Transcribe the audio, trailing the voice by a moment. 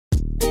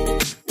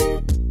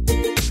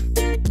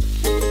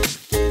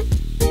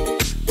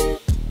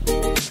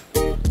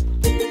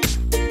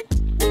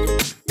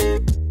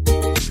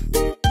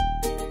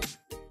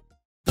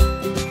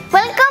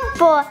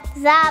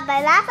sa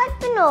Balasag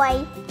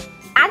Pinoy.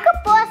 Ako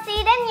po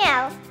si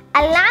Daniel.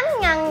 Alam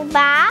niyang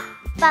ba,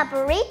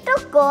 paborito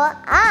ko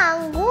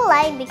ang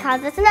gulay because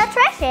it's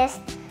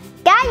nutritious.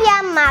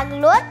 Kaya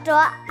magluto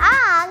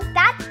ang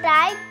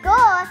tatay ko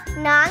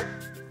ng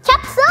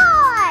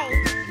Chopsuey!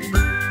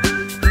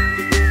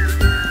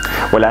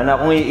 Wala na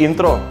akong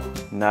i-intro.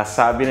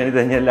 Nasabi na ni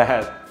Daniel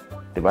lahat.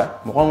 Diba?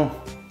 Mukhang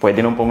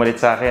pwede nung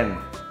pumalit sa akin.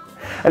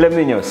 Alam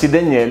niyo, si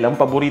Daniel, ang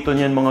paborito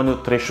niyan mga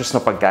nutritious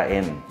na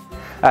pagkain.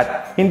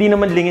 At hindi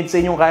naman lingid sa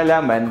inyong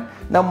kaalaman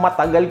na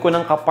matagal ko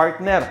ng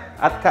kapartner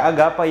at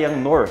kaagapay ang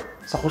Nor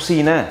sa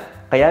kusina.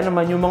 Kaya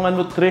naman yung mga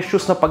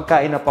nutritious na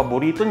pagkain na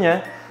paborito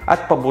niya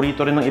at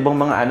paborito rin ng ibang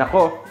mga anak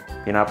ko.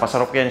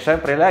 Pinapasarap yan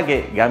syempre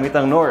lagi gamit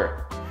ang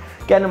Nor.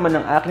 Kaya naman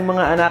ang aking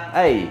mga anak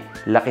ay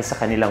laki sa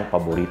kanilang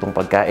paboritong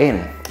pagkain.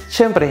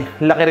 Syempre,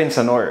 laki rin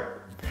sa Nor.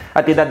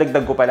 At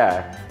idadagdag ko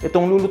pala,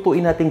 itong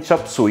lulutuin nating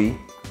Chopsuey,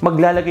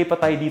 maglalagay pa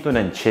tayo dito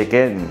ng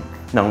chicken,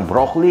 ng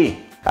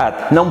broccoli,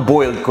 at ng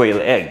boiled quail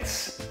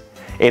eggs.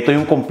 Ito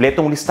yung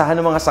kompletong listahan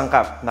ng mga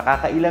sangkap na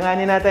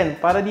kakailanganin natin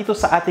para dito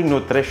sa ating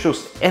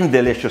nutritious and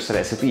delicious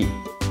recipe.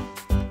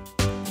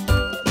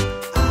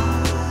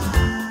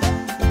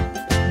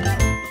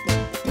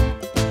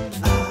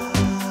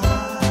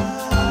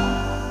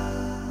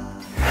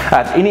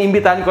 At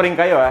iniimbitahan ko rin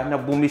kayo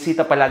na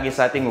bumisita palagi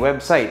sa ating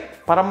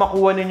website para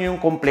makuha ninyo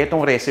yung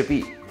kompletong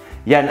recipe.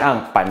 Yan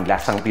ang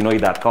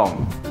panlasangpinoy.com.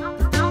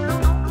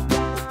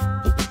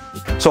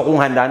 So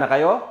kung handa na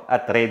kayo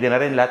at ready na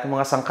rin lahat ng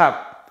mga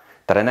sangkap,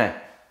 tara na,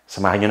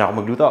 samahan nyo na ako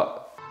magluto.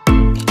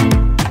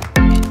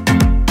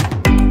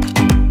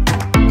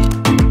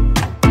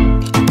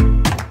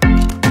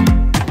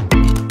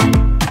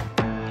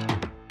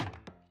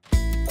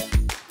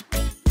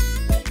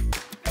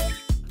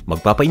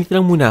 Magpapainit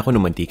lang muna ako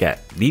ng mantika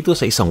dito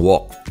sa isang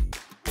wok.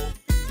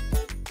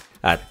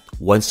 At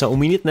once na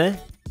uminit na,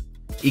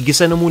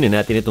 igisa na muna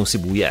natin itong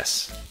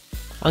sibuyas.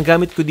 Ang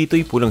gamit ko dito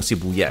ay pulang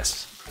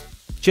sibuyas.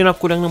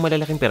 Chinop ko lang ng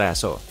malalaking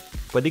peraso.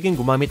 Pwede kayong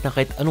gumamit ng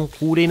kahit anong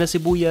kulay na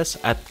sibuyas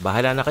at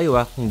bahala na kayo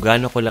kung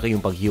gaano kalaki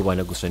yung paghiwa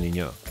na gusto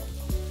ninyo.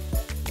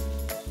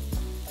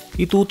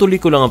 Itutuloy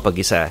ko lang ang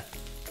pag-isa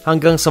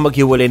hanggang sa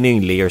maghiwalay na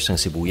yung layers ng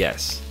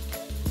sibuyas.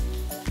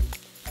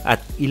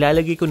 At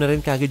ilalagay ko na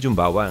rin kagad yung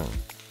bawang.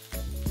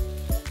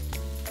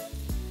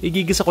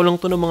 Igigisa ko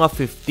lang ito ng mga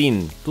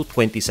 15 to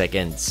 20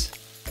 seconds.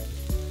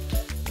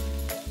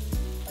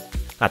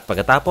 At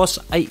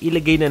pagkatapos ay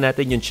ilagay na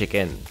natin yung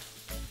chicken.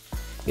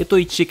 Ito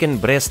ay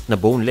chicken breast na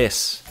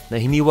boneless na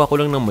hiniwa ko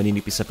lang ng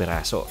maninipis na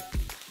piraso.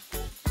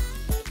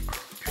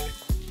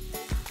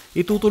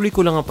 Itutuloy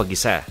ko lang ang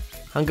pag-isa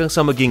hanggang sa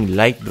maging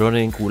light brown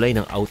na yung kulay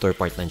ng outer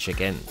part ng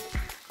chicken.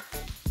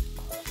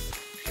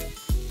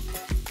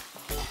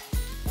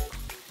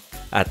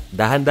 At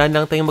dahan-dahan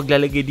lang tayong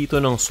maglalagay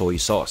dito ng soy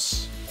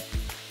sauce.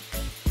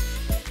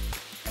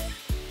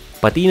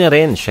 Pati na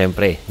rin,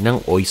 syempre,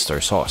 ng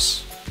oyster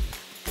sauce.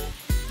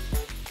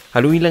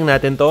 Haluin lang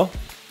natin to.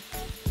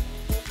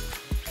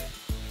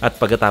 At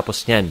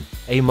pagkatapos niyan,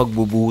 ay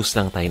magbubuhos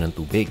lang tayo ng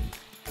tubig.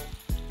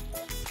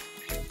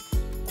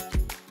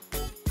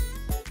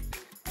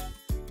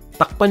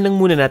 Takpan lang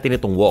muna natin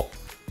itong wok.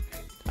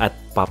 At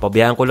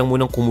papabayaan ko lang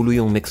munang kumulo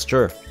yung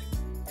mixture.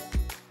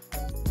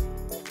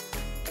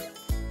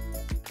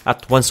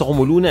 At once na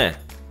kumulo na,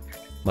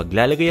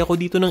 maglalagay ako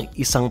dito ng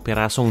isang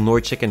pirasong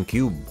Nor chicken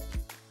cube.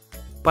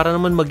 Para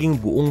naman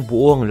maging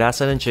buong-buo ang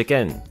lasa ng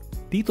chicken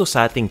dito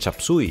sa ating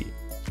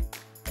Chopsuey.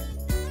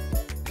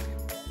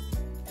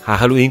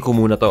 Hahaluin ko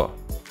muna to.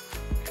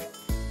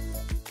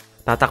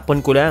 Tatakpan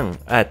ko lang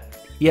at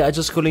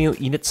i-adjust ko lang yung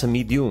init sa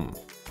medium.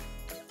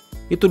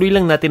 Ituloy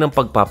lang natin ang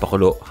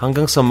pagpapakulo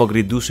hanggang sa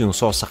mag-reduce yung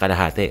sauce sa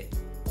kalahati.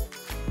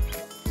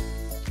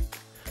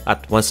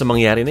 At once na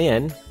mangyari na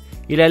yan,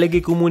 ilalagay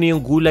ko muna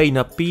yung gulay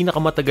na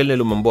pinakamatagal na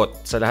lumambot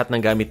sa lahat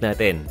ng gamit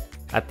natin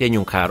at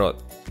yan yung carrot.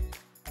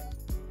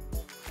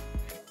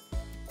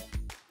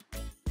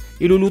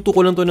 Iluluto ko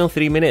lang to ng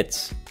 3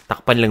 minutes.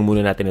 Takpan lang muna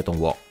natin itong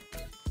wok.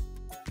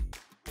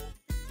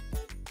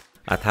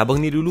 At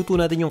habang niluluto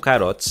natin yung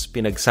carrots,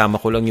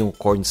 pinagsama ko lang yung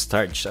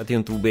cornstarch at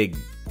yung tubig.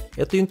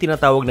 Ito yung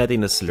tinatawag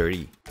natin na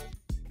slurry.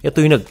 Ito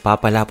yung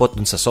nagpapalapot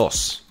dun sa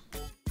sauce.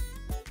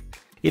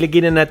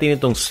 Ilagay na natin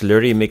itong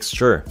slurry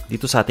mixture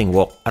dito sa ating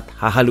wok at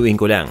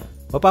hahaluin ko lang.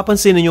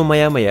 Mapapansin ninyo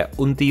maya-maya,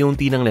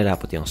 unti-unti nang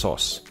lalapot yung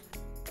sauce.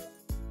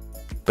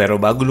 Pero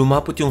bago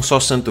lumapot yung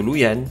sauce ng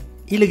tuluyan,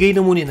 ilagay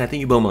na muna natin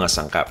ibang mga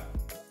sangkap.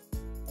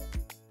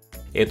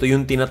 Ito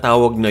yung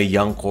tinatawag na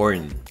young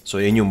corn.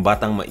 So yan yung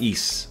batang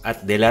mais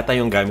at delata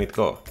yung gamit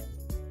ko.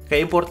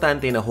 Kaya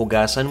importante na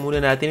hugasan muna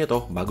natin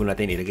ito bago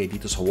natin ilagay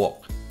dito sa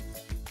wok.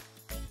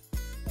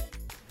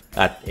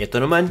 At ito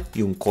naman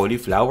yung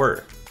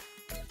cauliflower.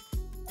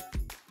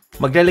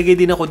 Maglalagay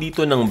din ako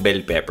dito ng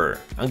bell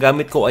pepper. Ang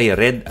gamit ko ay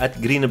red at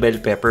green na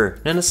bell pepper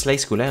na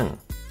na-slice ko lang.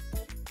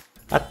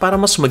 At para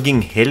mas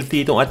maging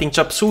healthy itong ating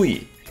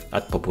Chopsuey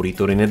at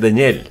paborito rin ni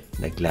Daniel,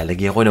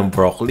 naglalagay ako ng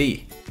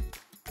broccoli.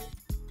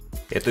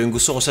 Ito yung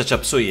gusto ko sa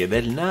Chopsuey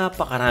dahil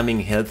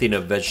napakaraming healthy na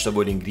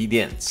vegetable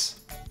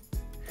ingredients.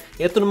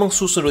 Ito namang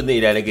susunod na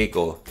ilalagay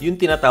ko, yung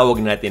tinatawag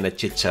natin na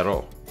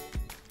chicharo.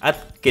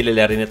 At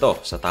kilala rin ito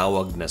sa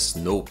tawag na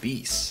snow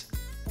peas.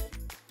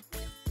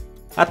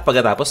 At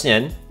pagkatapos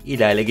niyan,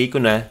 ilalagay ko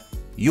na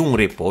yung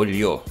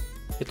repolyo.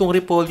 Itong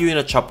repolyo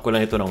yung na-chop ko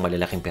lang ito ng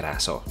malalaking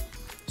piraso.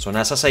 So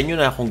nasa sa inyo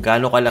na kung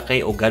gaano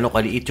kalaki o gaano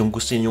kaliit yung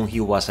gusto ninyong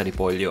hiwa sa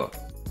repolyo.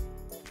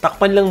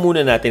 Takpan lang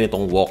muna natin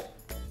itong wok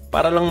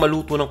para lang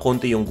maluto ng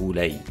konti yung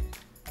gulay.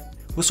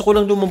 Gusto ko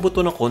lang lumambot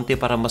to ng konti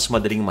para mas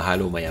madaling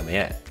mahalo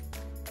maya-maya.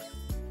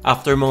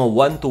 After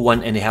mga 1 to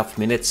 1.5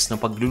 minutes ng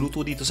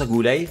pagluluto dito sa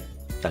gulay,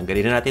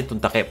 tanggalin na natin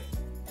itong takip.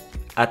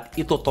 At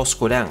ito-toss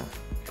ko lang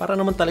para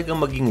naman talagang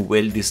maging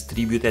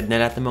well-distributed na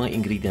lahat ng mga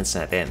ingredients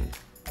natin.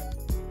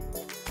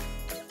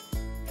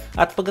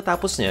 At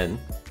pagkatapos niyan,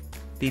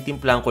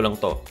 titimplahan ko lang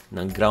to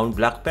ng ground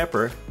black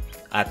pepper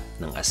at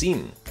ng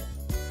asin.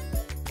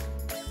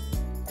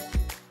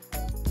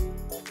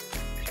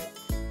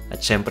 At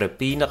syempre,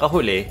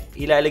 pinakahuli,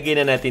 ilalagay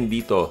na natin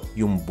dito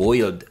yung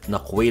boiled na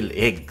quail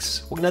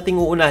eggs. Huwag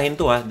nating uunahin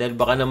to dahil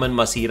baka naman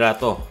masira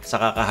to sa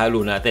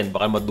kakahalo natin,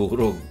 baka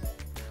madurog.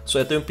 So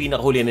ito yung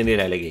pinakahuli na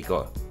nilalagay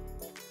ko.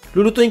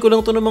 Lulutuin ko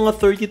lang to ng mga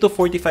 30 to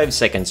 45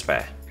 seconds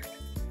pa.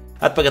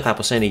 At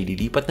pagkatapos na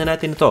ililipat na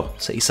natin ito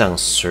sa isang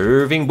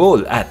serving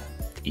bowl at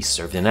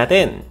i-serve na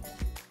natin.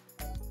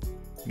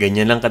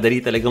 Ganyan lang kadali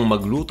talagang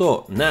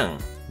magluto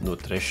ng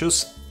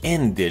nutritious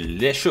and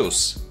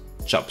delicious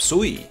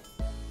Chopsuey.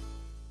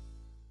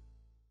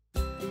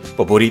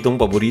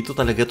 Paboritong-paborito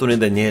talaga to ni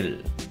Daniel.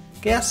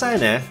 Kaya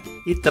sana,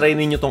 itry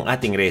ninyo tong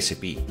ating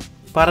recipe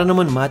para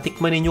naman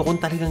matikman ninyo kung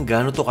talagang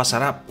gaano to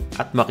kasarap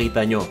at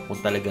makita nyo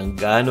kung talagang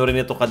gaano rin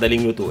ito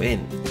kadaling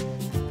lutuin.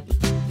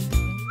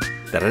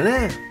 Tara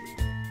na!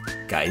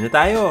 Kain na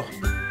tayo!